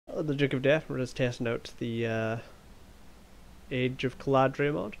on the Duke of Death. We're just testing out the Age of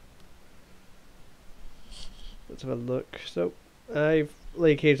Calradia Mod. Let's have a look. So, I've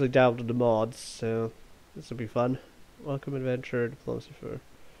occasionally dabbled into mods, so this will be fun. Welcome, adventure, diplomacy for.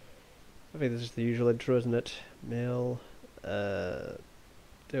 I think this is the usual intro, isn't it? Male. They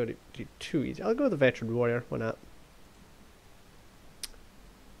already do too easy. I'll go with the veteran warrior. Why not?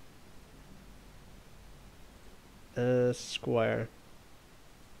 Squire.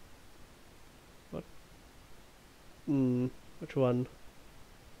 What? Which one?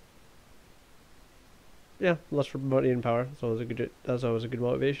 Yeah, lust for money and power. That's always a good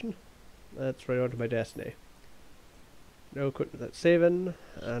motivation. That's right on to my destiny. No quit without saving,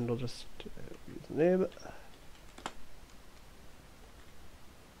 and we'll just use the name.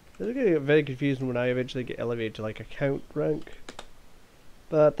 This is going to get very confusing when I eventually get elevated to like account rank,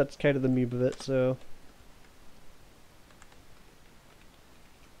 but that's kind of the meme of it. So.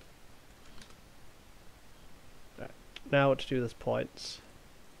 Now what to do with points?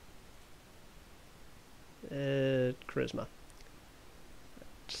 Charisma.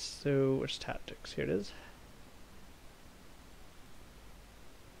 So which tactics? Here it is.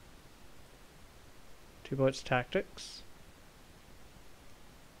 Two points tactics.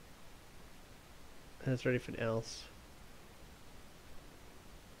 And is there anything else?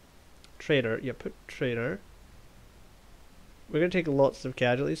 Trader. Yeah, put trader. We're gonna take lots of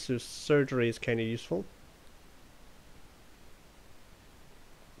casualties, so surgery is kind of useful.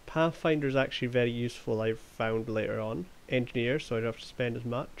 Pathfinder is actually very useful, I've found later on. Engineer, so I don't have to spend as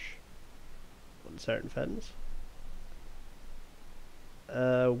much on certain things.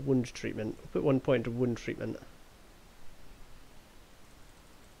 Wound treatment. I'll put 1 point to wound treatment.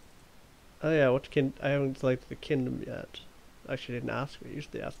 Oh yeah, I haven't selected the kingdom yet. Actually didn't ask, I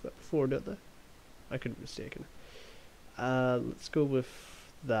usually ask that before, don't they? I could be mistaken. Let's go with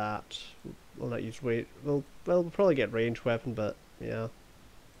that. We'll not use weight. We'll probably get ranged weapon, but yeah.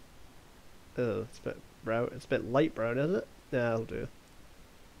 Oh, it's a bit brown. It's a bit light brown, isn't it? Yeah, that'll do.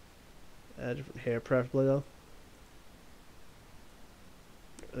 Different hair, preferably though.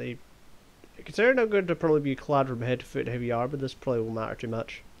 Considering I'm going to probably be clad from head to foot in heavy armor, this probably won't matter too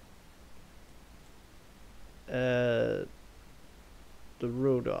much. The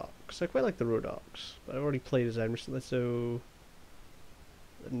Rodox. I quite like the Rodox, but I've already played as them recently, so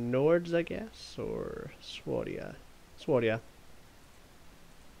the Nords, I guess, or Swadia. Swadia.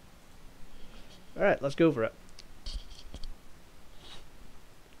 Alright, let's go for it.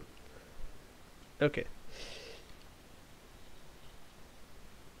 Okay.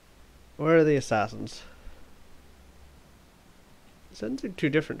 Where are the assassins? It doesn't seem too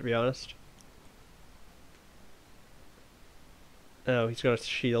different, to be honest. Oh, he's got a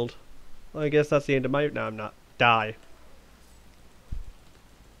shield. Well, I guess that's the end of my... No, I'm not. Die.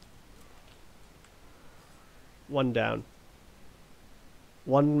 One down.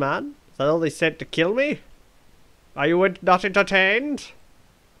 One man? Is that all they said to kill me? Are you not entertained?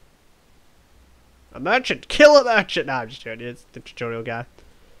 A merchant! Kill a merchant! Nah, I'm just joking. It's the tutorial guy.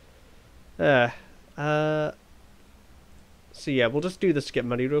 So yeah, we'll just do the skip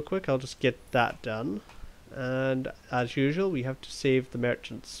money real quick. I'll just get that done. And as usual, we have to save the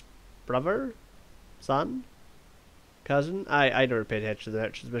merchant's brother? Son? Cousin? I never paid attention to the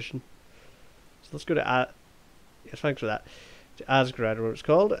merchant's mission. So let's go to... yes, thanks for that. To Asgard, or what it's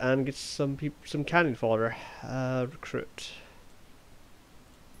called, and get some cannon fodder. Recruit.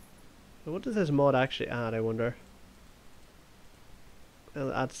 So what does this mod actually add, I wonder?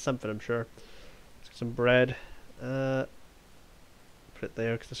 It'll add something, I'm sure. Let's get some bread. Put it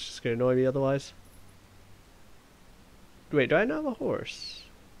there, because it's just going to annoy me otherwise. Wait, do I not have a horse?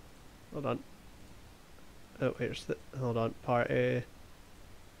 Hold on. Oh, here's the... Hold on.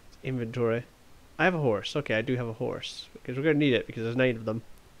 Inventory. I have a horse. Okay, I do have a horse. Because we're going to need it, because there's 9 of them.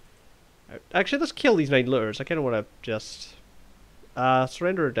 Actually, let's kill these 9 lures. I kind of want to just...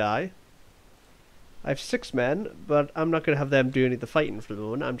 surrender or die. I have 6 men, but I'm not going to have them do any of the fighting for the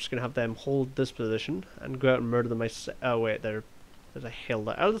moment. I'm just going to have them hold this position and go out and murder them myself. Oh, wait, there's a hill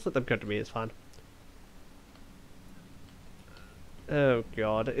there. I'll just let them come to me, it's fine. Oh,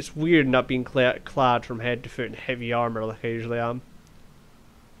 God. It's weird not being clad from head to foot in heavy armor like I usually am.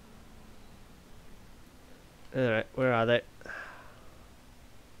 Alright, where are they? I'm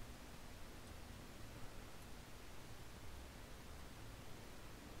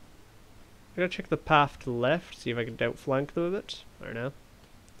gonna check the path to the left, see if I can outflank them a bit. I don't know.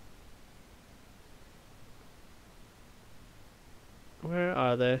 Where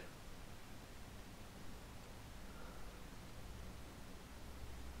are they?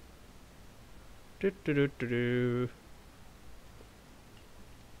 Do do do do do.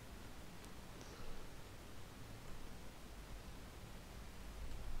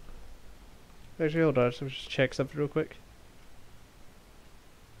 Actually, hold on. Let me just check something real quick.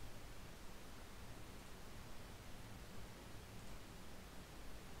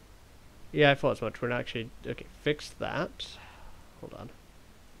 Yeah, I thought as much. We're not actually... Okay, fix that. Hold on.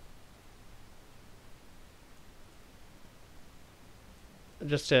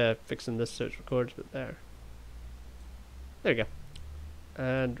 Just fixing this so it records a bit there. There you go.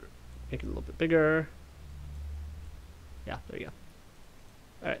 And make it a little bit bigger. Yeah, there you go.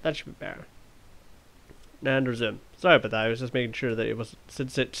 Alright, that should be better. And resume. Sorry about that, I was just making sure that it was...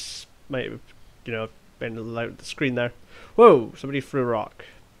 Since it might have, you know, been out the screen there. Whoa! Somebody threw a rock.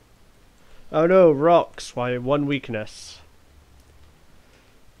 Oh no, rocks! Why, one weakness.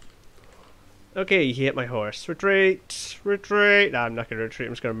 Okay, he hit my horse. Retreat! Retreat! Nah, I'm not gonna retreat,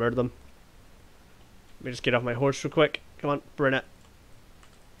 I'm just gonna murder them. Let me just get off my horse real quick. Come on, burn it.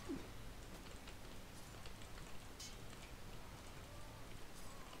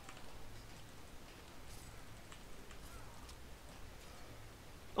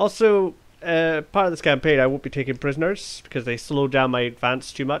 Also, part of this campaign I won't be taking prisoners because they slow down my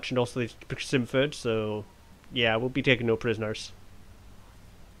advance too much and also they consume food, so yeah, I won't be taking no prisoners.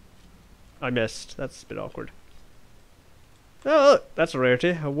 I missed. That's a bit awkward. Oh, look, that's a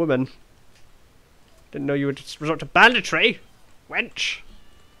rarity. A woman. Didn't know you would resort to banditry, wench.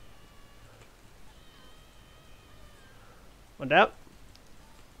 One down.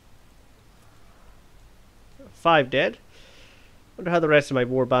 5 dead. Wonder how the rest of my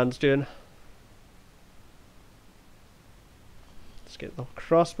war band's doing. Let's get the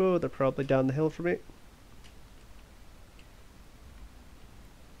crossbow. They're probably down the hill for me.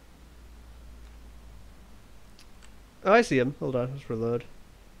 Oh, I see him. Hold on, let's reload.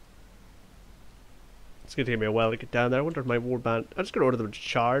 It's gonna take me a while to get down there. I wonder if my war band... I'm just gonna order them to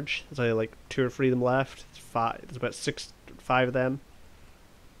charge. There's only like 2 or 3 of them left. There's about 5 of them.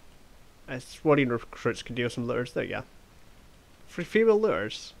 Squadron recruits can deal with some looters. There you go. For female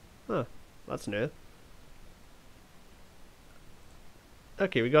looters? Huh, that's new.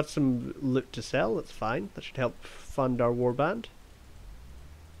 Okay, we got some loot to sell. That's fine. That should help fund our warband.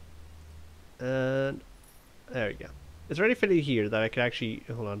 And there we go. Is there anything in here that I could actually...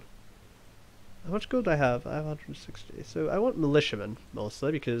 Hold on. How much gold do I have? I have 160. So I want militiamen,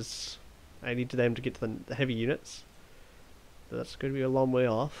 mostly, because I need them to get to the heavy units. But that's going to be a long way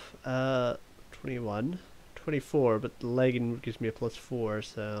off. 21. 24, but the legging gives me a +4,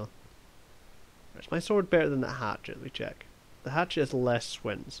 so... Is my sword better than the hatchet? Let me check. The hatchet has less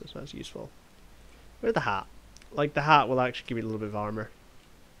wins, so it's not as useful. Where's the hat? Like, the hat will actually give me a little bit of armor.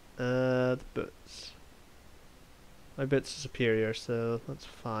 The boots. My boots are superior, so that's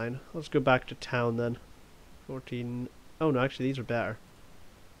fine. Let's go back to town then. 14... Oh no, actually these are better.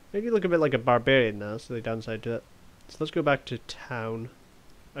 Maybe you look a bit like a barbarian now, so they downside to it. So let's go back to town.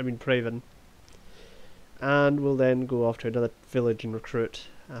 I mean Praven. And we'll then go off to another village and recruit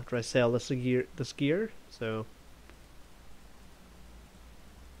after I sell this gear. So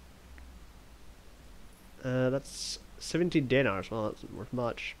that's 17 Denars. Well, that's not worth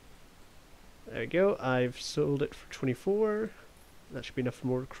much. There we go. I've sold it for 24. That should be enough for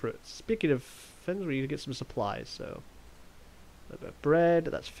more recruits. Speaking of things, we need to get some supplies. So a bit of bread.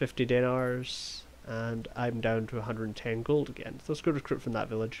 That's 50 Denars, and I'm down to 110 gold again. So let's go recruit from that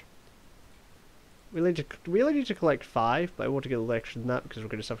village. We only need to collect 5, but I want to get a little extra than that because we're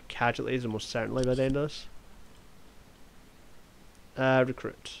going to suffer casualties almost certainly by the end of this.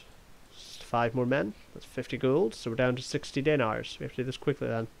 Recruit. Just 5 more men. That's 50 gold, so we're down to 60 Denars. We have to do this quickly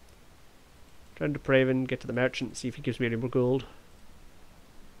then. Turn to Praven, get to the merchant, see if he gives me any more gold.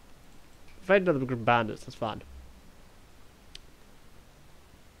 Find another group of bandits, that's fine.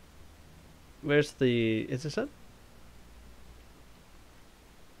 Where's the... Is this it?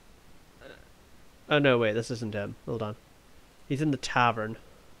 Oh no, wait, this isn't him. Hold on. He's in the tavern.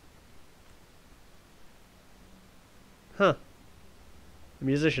 Huh. A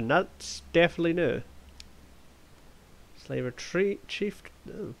musician, that's definitely new. Slaver chief...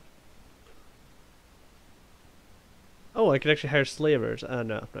 Oh. Oh, I could actually hire slavers. No, I'm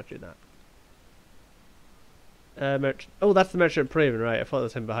not doing that. Merchant. Oh, that's the merchant of Praven, right. I thought that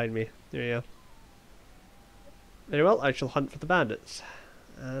was him behind me. There you go. Very well, I shall hunt for the bandits.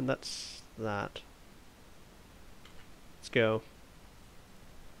 And that's that. Let's go.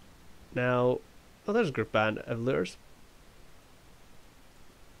 Now, oh, there's a group band of looters.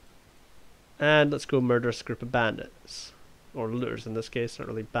 And let's go murder a group of bandits. Or looters in this case, not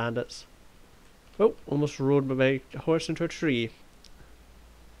really bandits. Oh, almost rode my horse into a tree.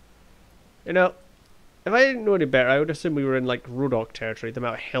 You know, if I didn't know any better, I would assume we were in like Rodok territory, the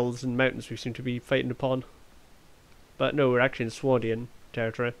amount of hills and mountains we seem to be fighting upon. But no, we're actually in Swandian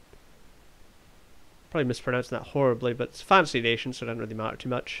territory. Probably mispronouncing that horribly, but it's a fancy nation, so it doesn't really matter too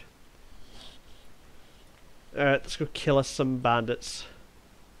much. Alright, let's go kill us some bandits.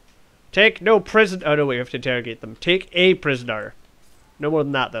 Take no prisoner. Oh no, we have to interrogate them. Take a prisoner. No more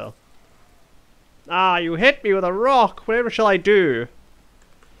than that, though. Ah, you hit me with a rock. Whatever shall I do?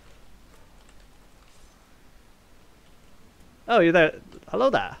 Oh, you're there. Hello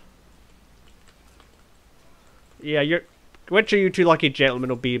there. Yeah, you're... Which of you two lucky gentlemen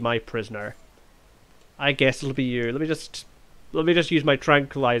will be my prisoner? I guess it'll be you. Let me just use my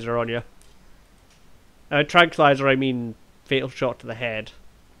tranquilizer on you. Tranquilizer, I mean fatal shot to the head.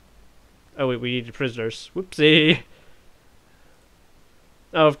 Oh wait, we need prisoners. Whoopsie.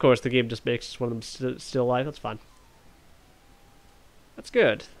 Oh, of course, the game just makes one of them still alive. That's fine. That's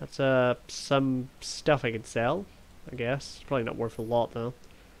good. That's some stuff I can sell, I guess. It's probably not worth a lot though.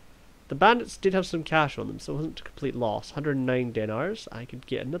 The bandits did have some cash on them, so it wasn't a complete loss. 109 Denars. I could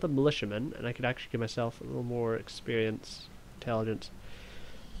get another militiaman, and I could actually give myself a little more experience, intelligence.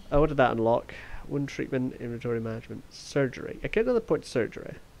 Oh, what did that unlock? Wound treatment, inventory management, surgery. I get another point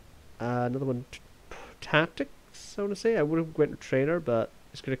surgery. Another one, tactics, I want to say. I would have went to trainer, but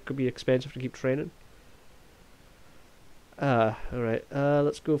could be expensive to keep training. Alright.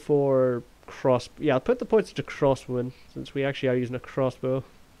 Let's go for Yeah, I'll put the points into crossbowing, since we actually are using a crossbow.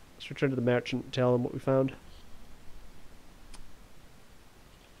 Let's return to the merchant and tell him what we found.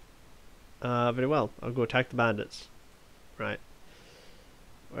 Very well. I'll go attack the bandits. Right.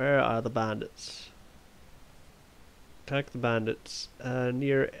 Where are the bandits? Attack the bandits.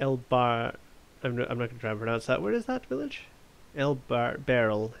 Near El Bar... I'm not going to try and pronounce that. Where is that village?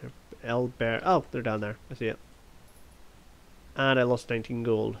 Barrel. Oh, they're down there. I see it. And I lost 19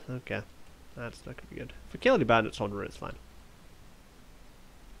 gold. Okay. That's not going to be good. If we kill any bandits on route, it's fine.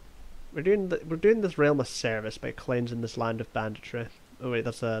 We're doing this realm a service by cleansing this land of banditry. Oh wait,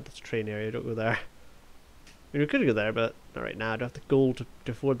 that's a train area. Don't go there. I mean, we could go there, but not right now. I don't have the gold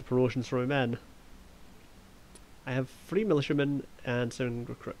to afford the promotions for my men. I have 3 militiamen and 7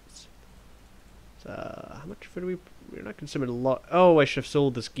 recruits. So how much food we're not consuming a lot. Oh, I should have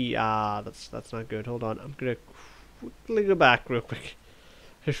sold this ski. Ah, that's not good. Hold on, I'm gonna quickly go back real quick.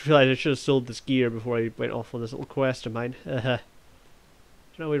 I just realized I should have sold this gear before I went off on this little quest of mine.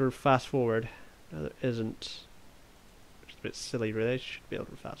 No way to fast forward. No, there isn't. Which is a bit silly, really. I should be able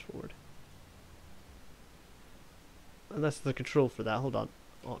to fast forward. Unless the control for that. Hold on.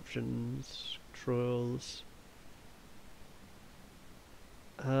 Options, controls.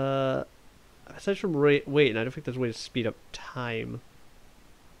 Aside from waiting, I don't think there's a way to speed up time.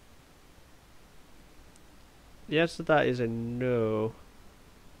 The answer to that is a no.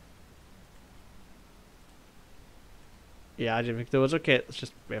 Yeah, I didn't think there was. Okay,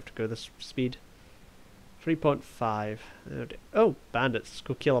 we have to go this speed. 3.5. Oh, bandits. Let's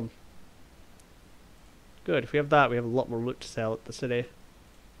go kill them. Good. If we have that, we have a lot more loot to sell at the city.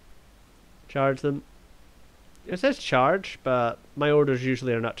 Charge them. It says charge, but my orders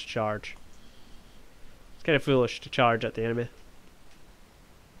usually are not to charge. It's kind of foolish to charge at the enemy,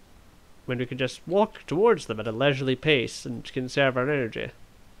 when we can just walk towards them at a leisurely pace and conserve our energy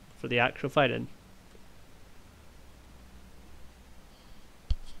for the actual fighting.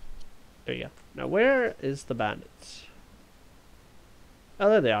 There you go. Now where is the bandits? Oh,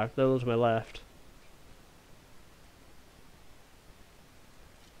 there they are. They're those to my left.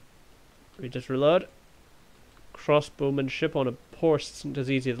 We just reload. Crossbowmanship on a horse isn't as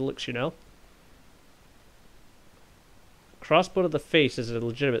easy as it looks, you know. Crossbow to the face is a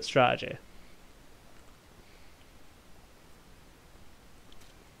legitimate strategy.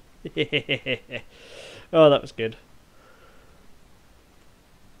 Oh, that was good.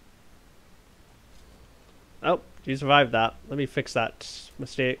 Oh, you survived that. Let me fix that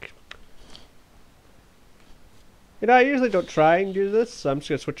mistake. You know, I usually don't try and do this, so I'm just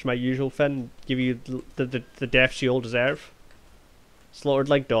going to switch to my usual fin and give you the deaths you all deserve. Slaughtered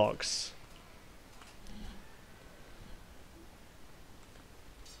like dogs.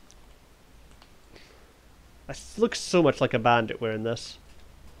 I look so much like a bandit wearing this.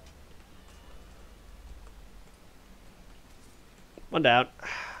 One down.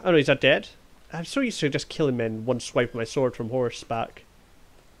 Oh no, he's not dead. I'm so used to just killing men one swipe of my sword from horseback.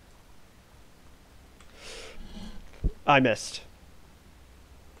 I missed.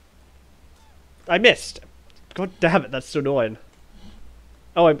 I missed! God damn it, that's so annoying.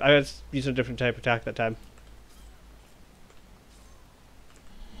 Oh, I was using a different type of attack that time.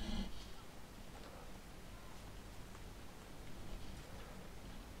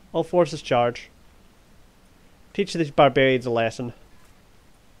 All forces charge. Teach these barbarians a lesson.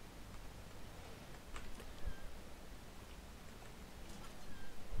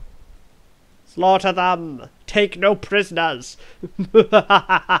 Slaughter them! Take no prisoners!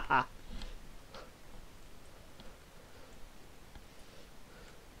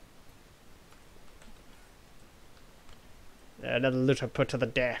 Another looter put to the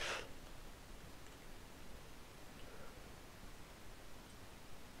death.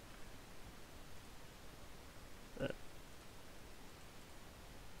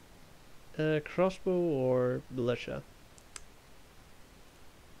 Crossbow or militia?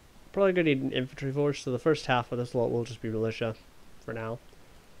 Probably gonna need an infantry force, so the first half of this lot will just be militia for now.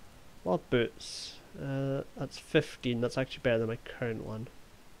 Lot boots. That's 15. That's actually better than my current one.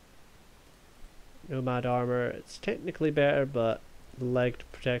 Nomad armor. It's technically better, but the leg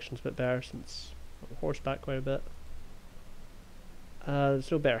protection's a bit better since I'm horseback quite a bit.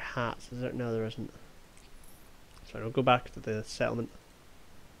 There's no better hats, is there? No, there isn't. So I'll go back to the settlement.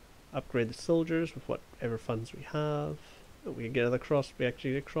 Upgrade the soldiers with whatever funds we have. Oh, we can get we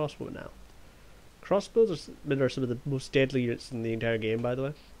actually get a crossbow now. Crossbows are some of the most deadly units in the entire game, by the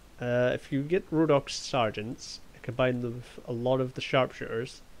way. If you get Rodok sergeants, combine them with a lot of the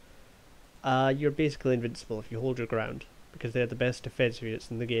sharpshooters, you're basically invincible if you hold your ground, because they're the best defensive units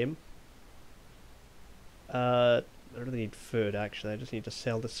in the game. I don't really need food, actually. I just need to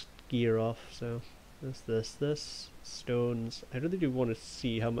sell this gear off. So this stones. I really do want to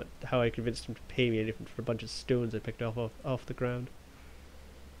see how I convinced him to pay me anything for a bunch of stones I picked off the ground.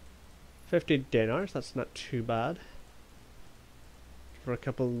 50 Denars. That's not too bad for a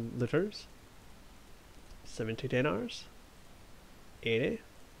couple litters. 70 Denars. 80.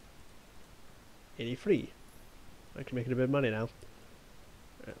 83. I can make it a bit of money now.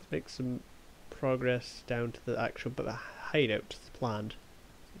 Right, let's make some progress down to the actual hideout that's planned,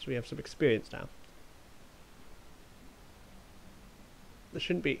 since we have some experience now. There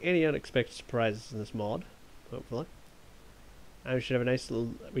shouldn't be any unexpected surprises in this mod, hopefully. And we should have a nice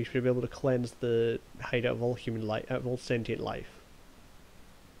little. We should be able to cleanse the hideout of all human life, of all sentient life.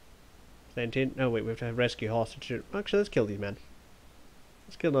 Sentient? No, wait. We have to rescue hostage. Actually, let's kill these men.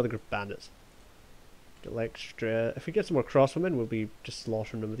 Let's kill another group of bandits. Get extra. If we get some more crossbowmen, we'll be just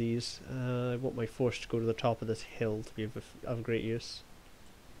slaughtering them with these. I want my force to go to the top of this hill to be of great use.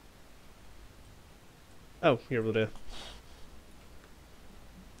 Oh, here we'll do.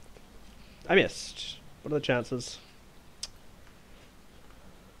 I missed. What are the chances?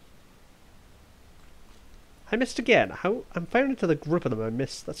 I missed again. How? I'm firing into the group of them. I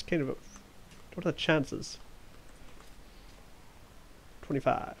missed. That's kind of. What are the chances?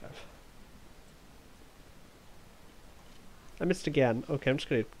 25. I missed again. Okay, I'm just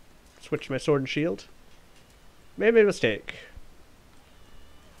gonna switch my sword and shield. May have made a mistake.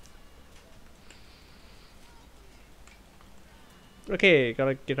 Okay,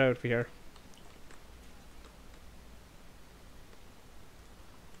 gotta get out of here.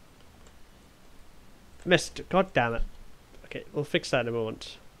 Missed. God damn it. Okay, we'll fix that in a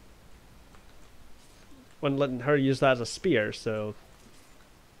moment. Wasn't letting her use that as a spear, so.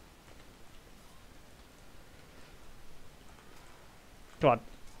 Come on.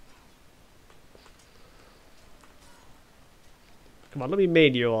 Come on, let me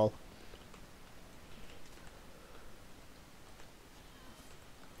maid you all.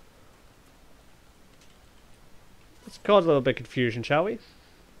 Let's cause a little bit of confusion, shall we?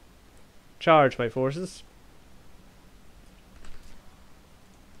 Charge my forces.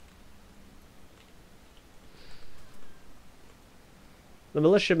 The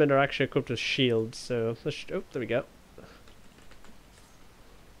militiamen are actually equipped with shields, so let's. Oh, there we go.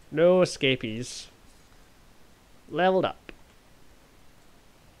 No escapees. Leveled up.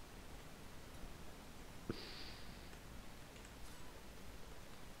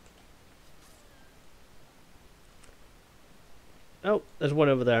 Oh, there's one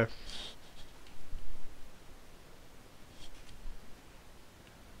over there.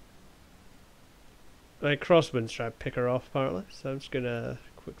 My crossbow's trying to pick her off apparently, so I'm just gonna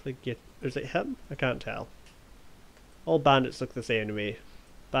quickly get. Is it him? I can't tell. All bandits look the same to me.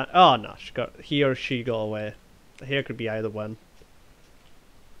 Oh no, he or she got away. The hair could be either one.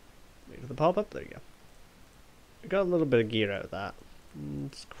 Wait for the pop up. There you go. I got a little bit of gear out of that.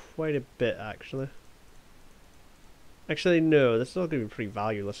 It's quite a bit actually. Actually, no, this is all going to be pretty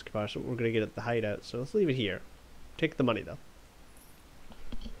valueless compared to what we're going to get at the hideout. So let's leave it here. Take the money though.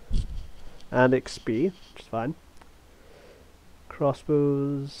 And XP, which is fine.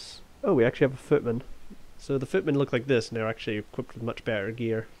 Crossbows. Oh, we actually have a footman. So the footmen look like this, and they're actually equipped with much better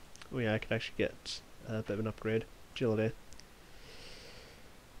gear. Oh yeah, I could actually get a bit of an upgrade. Agility.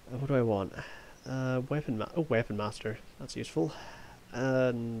 What do I want? Weapon master. That's useful.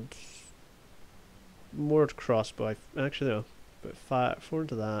 And more crossbow. Actually no, but 4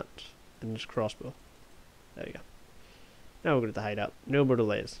 into that. and just crossbow. There we go. Now we're going to the hideout. No more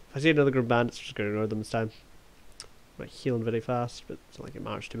delays. If I see another group of bandits, I'm just going to ignore them this time. I'm not healing very fast, but it's not like it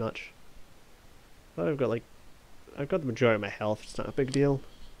matters too much. But I've got the majority of my health. It's not a big deal.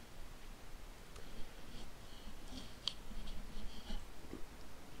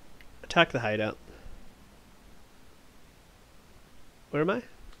 Attack the hideout. Where am I?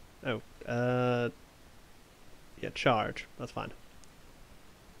 Oh, yeah, charge. That's fine.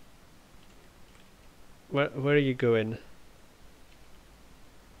 Where are you going?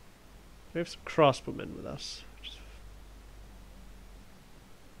 We have some crossbowmen with us.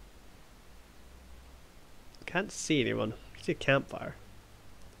 Can't see anyone. I can see a campfire.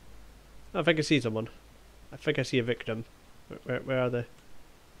 Oh, I think I see someone. I think I see a victim. Where are they?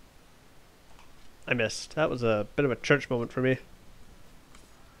 I missed. That was a bit of a church moment for me.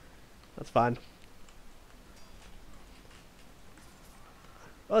 That's fine.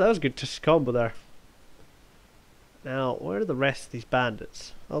 Oh, that was a good combo there. Now, where are the rest of these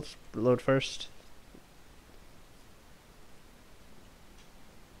bandits? I'll just reload first.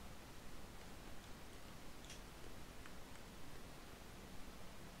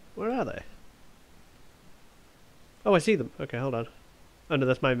 Where are they? Oh, I see them. Okay, hold on. Oh no,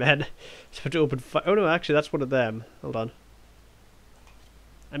 that's my men. So to open fire. Oh no, actually that's one of them. Hold on.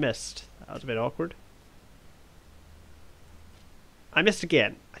 I missed. That was a bit awkward. I missed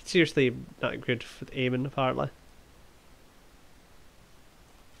again. I seriously not good with aiming, apparently.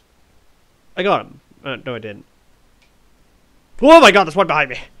 I got him. No, I didn't. Oh my god, there's one behind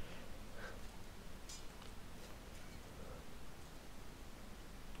me!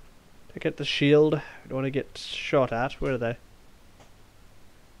 I get the shield. I don't want to get shot at. Where are they?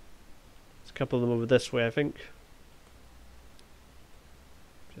 There's a couple of them over this way, I think.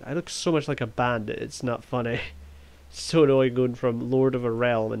 I look so much like a bandit, it's not funny. It's so annoying going from Lord of a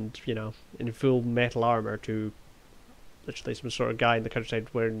Realm and, you know, in full metal armor to literally some sort of guy in the countryside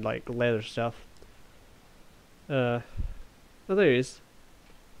wearing, like, leather stuff. Oh, there he is.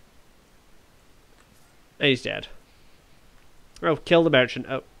 And he's dead. Oh, kill the merchant.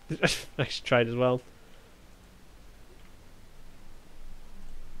 Oh, I tried as well.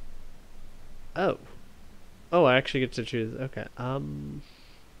 Oh. Oh, I actually get to choose. Okay, let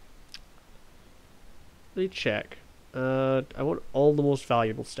me check. I want all the most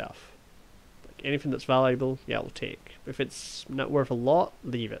valuable stuff. Like anything that's valuable, yeah, I'll take. If it's not worth a lot,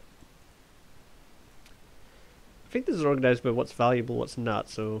 leave it. I think this is organized by what's valuable, what's not,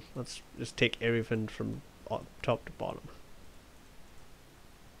 so let's just take everything from top to bottom.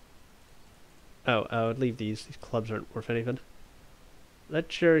 Oh, I would leave these. These clubs aren't worth anything.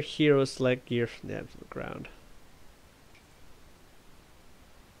 Let your hero select gear from the absolute ground.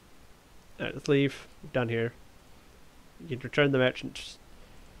 Alright, let's leave. We're done here. You can return the merchant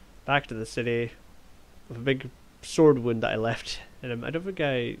back to the city with a big sword wound that I left in him. I don't think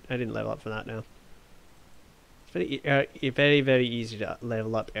I didn't level up for that now. It's very, very easy to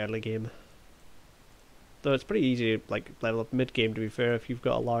level up early game. Though it's pretty easy to like level up mid game, to be fair, if you've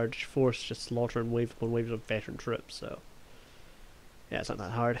got a large force just slaughtering wave upon waves of veteran troops, so yeah, it's not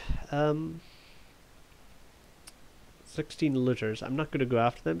that hard. 16 looters. I'm not going to go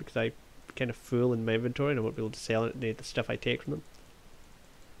after them because I'm kind of full in my inventory and I won't be able to sell any of the stuff I take from them.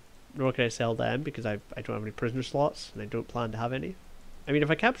 Nor can I sell them because I don't have any prisoner slots and I don't plan to have any. I mean,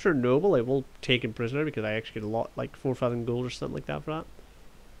 if I capture a noble, I will take him prisoner because I actually get a lot, like 4,000 gold or something like that for that.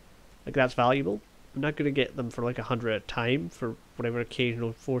 Like, that's valuable. I'm not going to get them for like 100 at a time for whatever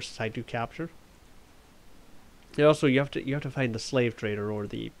occasional forces I do capture. And also, you have to find the slave trader or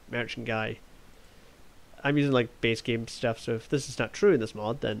the merchant guy. I'm using like base game stuff, so if this is not true in this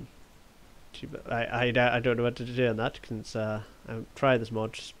mod, then I don't know what to do on that since I haven't tried this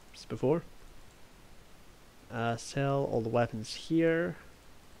mod just before. Sell all the weapons here,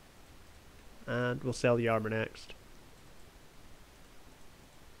 and we'll sell the armor next.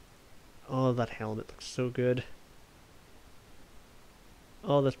 Oh, that helmet looks so good.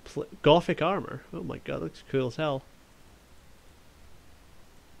 Oh, this Gothic armor. Oh my god, looks cool as hell.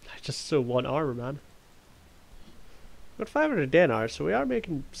 I just so want armor, man. Got 500 Denars, so we are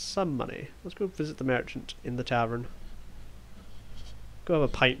making some money. Let's go visit the merchant in the tavern. Go have a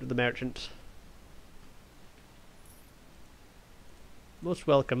pint with the merchant. Most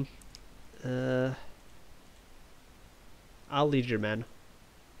welcome. I'll lead your men.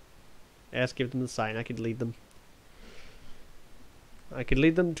 Yes, give them the sign. I could lead them. I could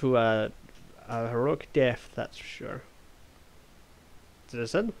lead them to a heroic death, that's for sure.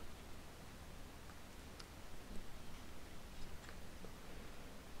 Citizen?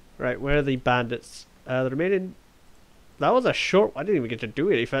 Right, where are the bandits? The remaining... That was a short one. I didn't even get to do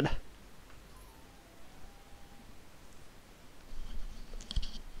anything.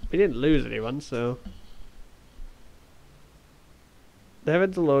 We didn't lose anyone, so... The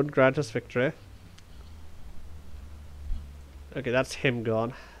heavens alone grant us victory. Okay, that's him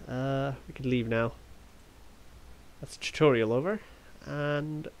gone. We can leave now. That's the tutorial over.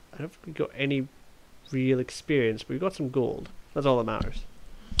 And I don't think we got any real experience, but we got some gold. That's all that matters.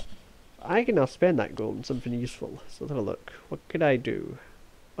 I can now spend that gold on something useful. So let's have a look. What could I do?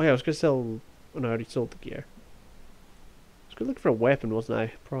 Oh yeah, I was going to sell... Oh no, I already sold the gear. I was going to look for a weapon, wasn't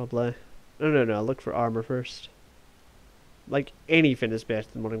I? Probably. No, I'll look for armor first. Like, anything is better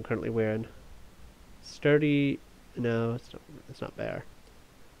than what I'm currently wearing. Sturdy... No, it's not there.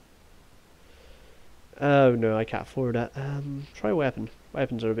 Oh no, I can't afford it. Try a weapon.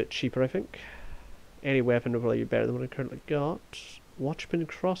 Weapons are a bit cheaper, I think. Any weapon will probably be better than what I currently got. Watchman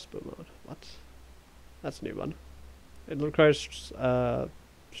crossbow mod. What? That's a new one. It requires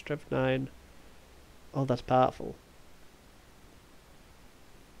strength 9. Oh, that's powerful.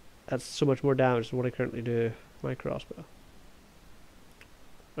 That's so much more damage than what I currently do with my crossbow.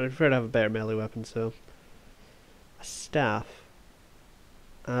 But I prefer to have a better melee weapon, so... A staff.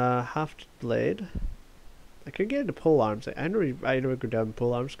 Haft blade. I could get into pole arms. I never go down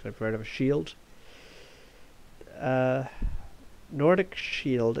pole arms because I prefer to have a shield. Nordic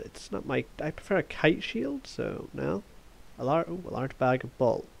shield. It's not my... I prefer a kite shield, so no. A large bag of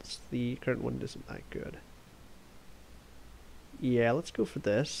bolts. The current one isn't that good. Yeah, let's go for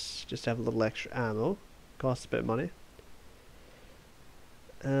this. Just to have a little extra ammo. Costs a bit of money.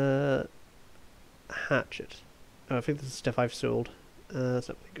 Hatchet. Oh, I think this is stuff I've sold. That's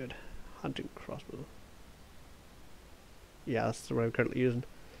not really good. Hunting crossbow. Yeah, that's the one I'm currently using.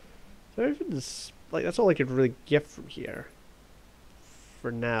 So everything's like, that's all I could really get from here.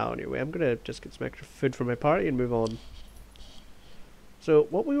 For now, anyway. I'm gonna just get some extra food for my party and move on. So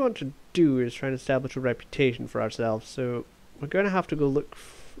what we want to do is try and establish a reputation for ourselves. So we're gonna have to go look.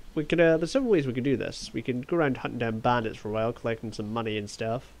 We could. There's several ways we could do this. We can go around hunting down bandits for a while, collecting some money and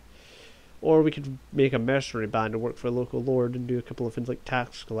stuff. Or we could make a mercenary band and work for a local lord and do a couple of things like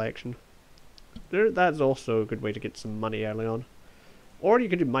tax collection. That's also a good way to get some money early on. Or you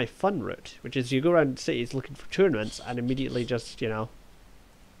could do my fun route, which is you go around cities looking for tournaments and immediately just, you know,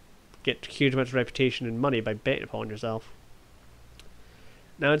 get huge amounts of reputation and money by betting upon yourself.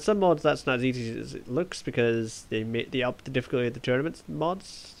 Now in some mods that's not as easy as it looks because they up the difficulty of the tournaments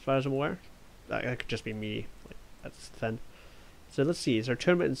mods, as far as I'm aware. That could just be me. Like, that's the thing. So let's see, is there a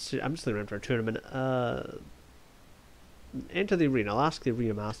tournament? I'm just looking around for a tournament. Enter the arena. I'll ask the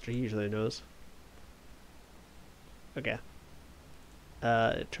arena master, he usually knows. Okay.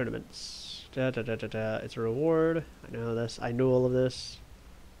 Tournaments. It's a reward. I know this. I know all of this.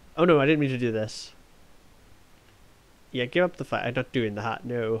 Oh no, I didn't mean to do this. Yeah, give up the fight. I'm not doing that.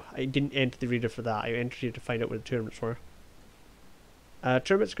 No, I didn't enter the arena for that. I entered here to find out where the tournaments were.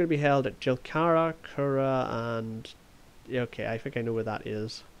 Tournament's going to be held at Calradia, Kura, and... Okay, I think I know where that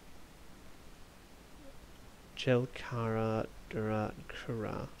is. Calradia,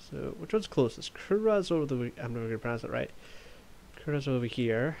 Kura. So, which one's closest? Kura's over the... I'm not going to pronounce it right. Kura's over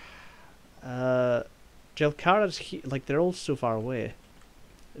here. Calradia's like, they're all so far away.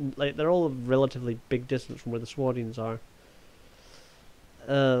 And, like, they're all a relatively big distance from where the Swardians are.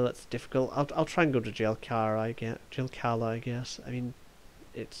 That's difficult. I'll try and go to Calcala, I guess. I mean,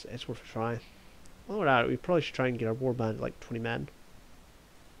 it's worth a try. While we're at it, we probably should try and get our war band at like 20 men.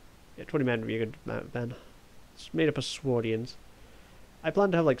 Yeah, 20 men would be a good amount of men. It's made up of Swardians. I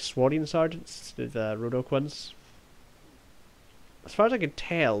plan to have like Swardian sergeants instead of Rodok ones. As far as I can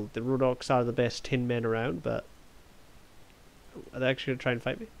tell, the Rodoks are the best tin men around, but... Are they actually going to try and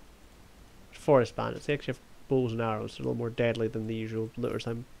fight me? Forest bandits. They actually have bows and arrows. They're a little more deadly than the usual looters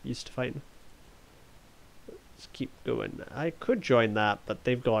I'm used to fighting. Let's keep going. I could join that, but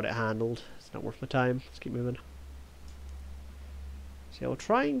they've got it handled. It's not worth my time. Let's keep moving. So I'll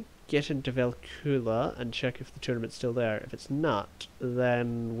try and get into Velkula and check if the tournament's still there. If it's not,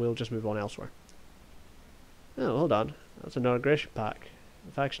 then we'll just move on elsewhere. Oh, hold on. That's a non-aggression pack.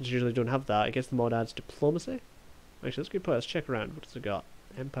 The factions usually don't have that. I guess the mod adds diplomacy. Actually, let's go put. Let's check around. What does it got?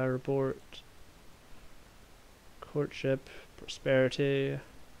 Empire report, courtship, prosperity,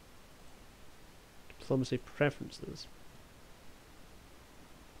 diplomacy preferences.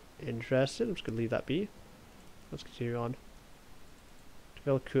 Interested. I'm just gonna leave that be. Let's continue on to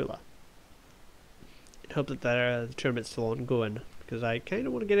Velkula. I hope that the tournament's still ongoing because I kind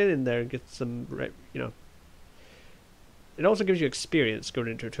of want to get in there and get some, you know. It also gives you experience going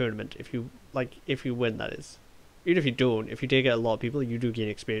into a tournament if you win. That is. Even if you don't, if you take out a lot of people, you do gain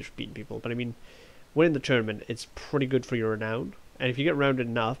experience for beating people. But I mean, winning the tournament, it's pretty good for your renown. And if you get rounded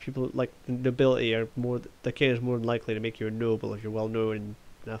enough, people like the nobility are more. The king is more than likely to make you a noble if you're well known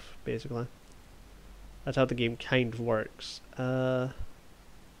enough, basically. That's how the game kind of works.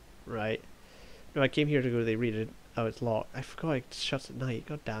 Right. No, I came here to go to the arena. Oh, it's locked. I forgot it shuts at night.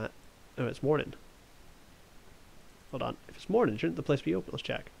 God damn it. Oh, it's morning. Hold on. If it's morning, shouldn't the place be open? Let's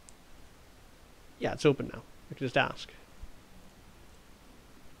check. Yeah, it's open now. I can just ask.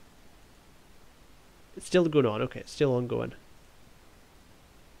 It's still going on. Okay, it's still ongoing.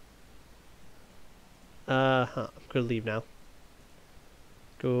 I'm gonna leave now.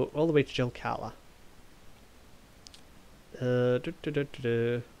 Go all the way to Jalcala.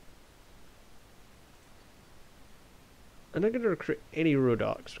 I'm not going to recruit any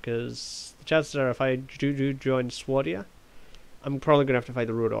Rodox because the chances are if I do join Swadia, I'm probably going to have to fight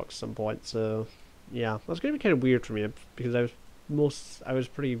the Rodox at some point. So, yeah, that's going to be kind of weird for me because I was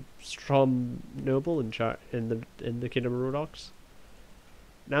pretty strong noble in the Kingdom of Rodox.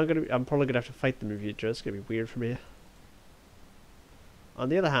 Now I'm probably going to have to fight them in future. It's going to be weird for me. On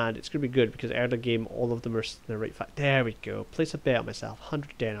the other hand, it's going to be good because early game, all of them are in the right fight. There we go. Place a bet on myself.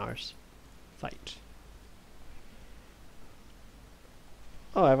 100 Denars. Fight.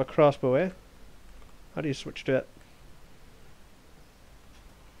 Oh, I have a crossbow, eh? How do you switch to it?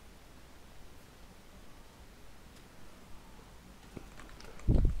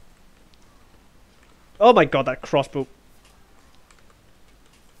 Oh my god, that crossbow.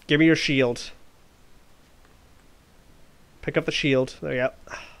 Give me your shield. Pick up the shield. There you go.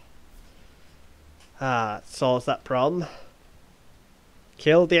 Ah, it solves that problem.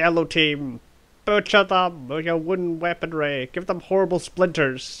 Kill the yellow team. Butcher them with your wooden weaponry. Give them horrible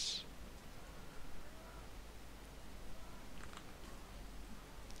splinters.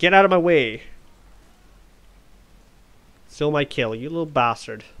 Get out of my way. Still my kill, you little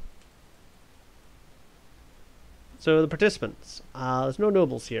bastard. So the participants. There's no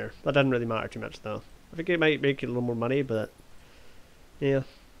nobles here. That doesn't really matter too much though. I think it might make it a little more money, but yeah,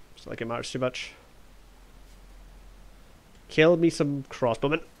 it's not like it matters too much. Kill me some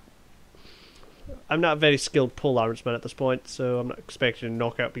crossbowmen. I'm not a very skilled pole armsman at this point, so I'm not expecting to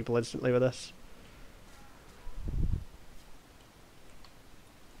knock out people instantly with this.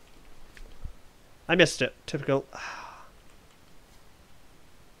 I missed it. Typical.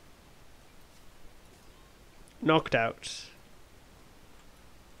 Knocked out.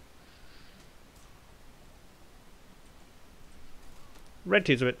 Red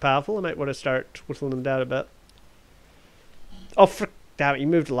team's a bit powerful. I might want to start whittling them down a bit. Oh, frick. Damn it, you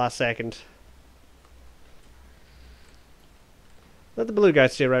moved the last second. Let the blue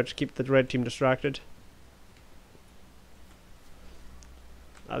guys stay around to keep the red team distracted.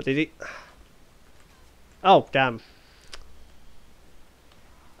 That was easy. Oh, damn.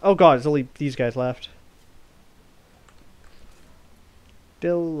 Oh god, there's only these guys left.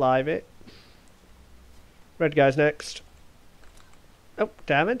 Still live it. Red guy's next. Oh,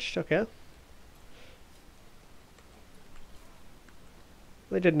 damaged. Okay.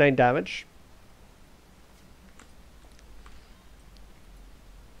 They did 9 damage.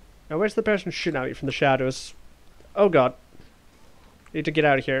 Now, where's the person shooting at me from the shadows? Oh god. Need to get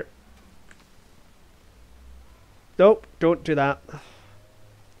out of here. Nope, don't do that.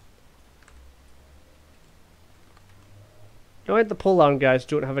 No, the pull-down guys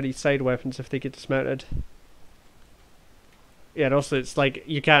don't have any side weapons if they get dismounted. Yeah, and also it's like,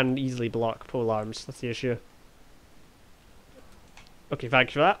 you can easily block pole arms, that's the issue. Okay,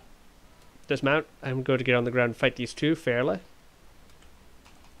 thanks for that. Dismount. I'm going to get on the ground and fight these two fairly.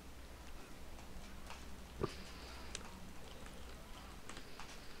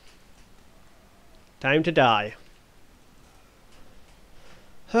 Time to die.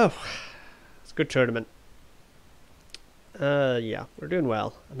 Oh, it's a good tournament. Yeah, we're doing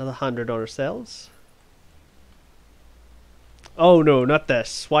well. Another 100 on ourselves. Oh no, not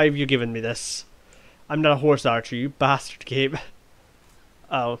this. Why have you given me this? I'm not a horse archer, you bastard game.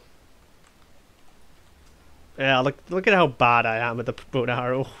 Oh. Yeah, look at how bad I am with the bow and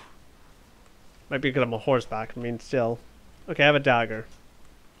arrow. Might be because I'm a horseback, I mean, still. Okay, I have a dagger.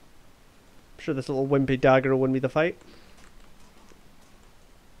 I'm sure this little wimpy dagger will win me the fight.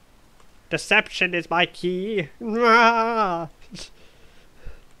 Deception is my key. That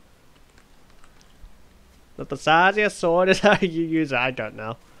the sassiest sword is how you use it. I don't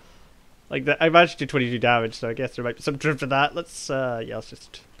know. Like I managed to do 22 damage, so I guess there might be some truth to that. Let's yeah, let's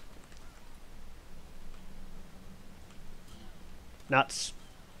just nuts.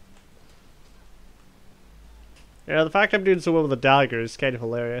 Yeah, the fact I'm doing so well with the dagger is kind of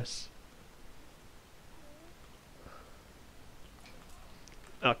hilarious.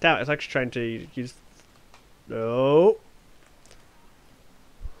 Oh damn it! I was actually trying to use. No.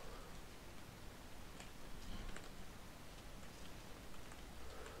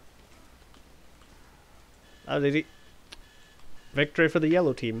 That was easy. Victory for the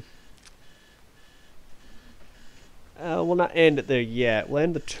yellow team. We'll not end it there yet. We'll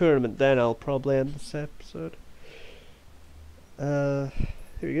end the tournament, then I'll probably end this episode. Here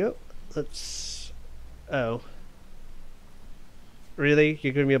we go. Let's... Oh. Really?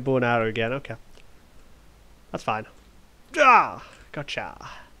 You're giving me a bow and arrow again? Okay. That's fine. Ah! Gotcha.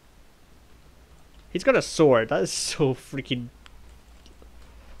 He's got a sword. That is so freaking...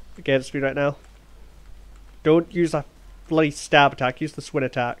 against me right now. Don't use a bloody stab attack. Use the swing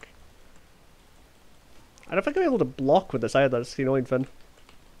attack. I don't think I'm able to block with this either. That's the annoying thing.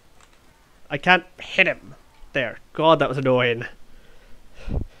 I can't hit him. There. God, that was annoying.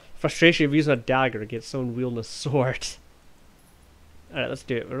 Frustration of using a dagger against someone wielding a sword. Alright, let's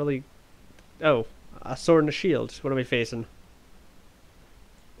do it. We're really... Oh. A sword and a shield. What am I facing?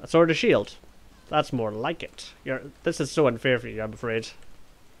 A sword and a shield. That's more like it. This is so unfair for you, I'm afraid.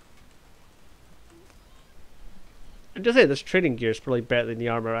 I'm just saying, this training gear is probably better than the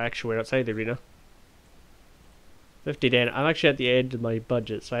armor I actually wear outside the arena. 50 den. I'm actually at the end of my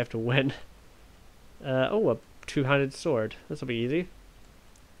budget, so I have to win. Oh, a two-handed sword. This will be easy.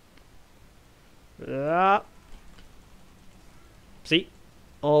 See?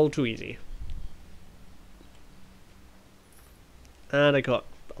 All too easy. And I got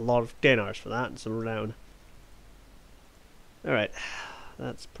a lot of Denars for that and some renown. Alright.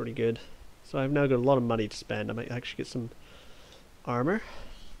 That's pretty good. So I've now got a lot of money to spend. I might actually get some armor.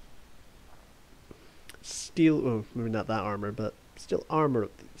 Steel, oh, maybe not that armor, but still armor at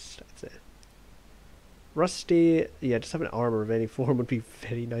least, I'd say. Rusty, yeah, just having armor of any form would be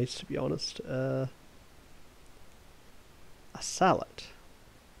very nice, to be honest. A salad.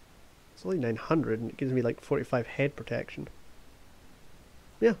 It's only 900 and it gives me like 45 head protection.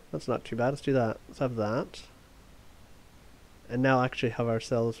 Yeah, that's not too bad. Let's do that. Let's have that. And now actually have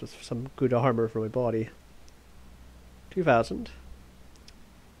ourselves with some good armor for my body. 2,000.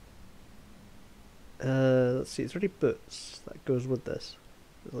 Let's see, it's already boots. That goes with this.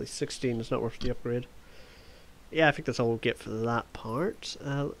 At least 16 is not worth the upgrade. Yeah, I think that's all we'll get for that part.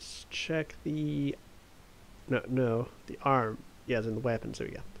 Let's check the... No, the arm. Yeah, it's in the weapons, there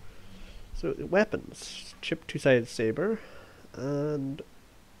we go. So, the weapons. Chipped two-sided saber. And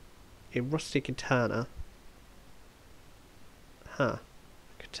a rusty katana. Huh.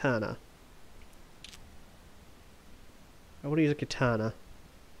 Katana. I want to use a katana.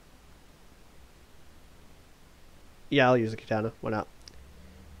 Yeah, I'll use a katana. Why not?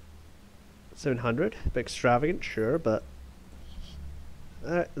 700. A bit extravagant, sure, but...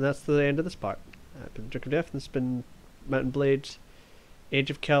 Alright, that's the end of this part. I've been Drink of Death, and it's been Mountain Blade Age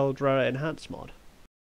of Calradia Enhanced mod.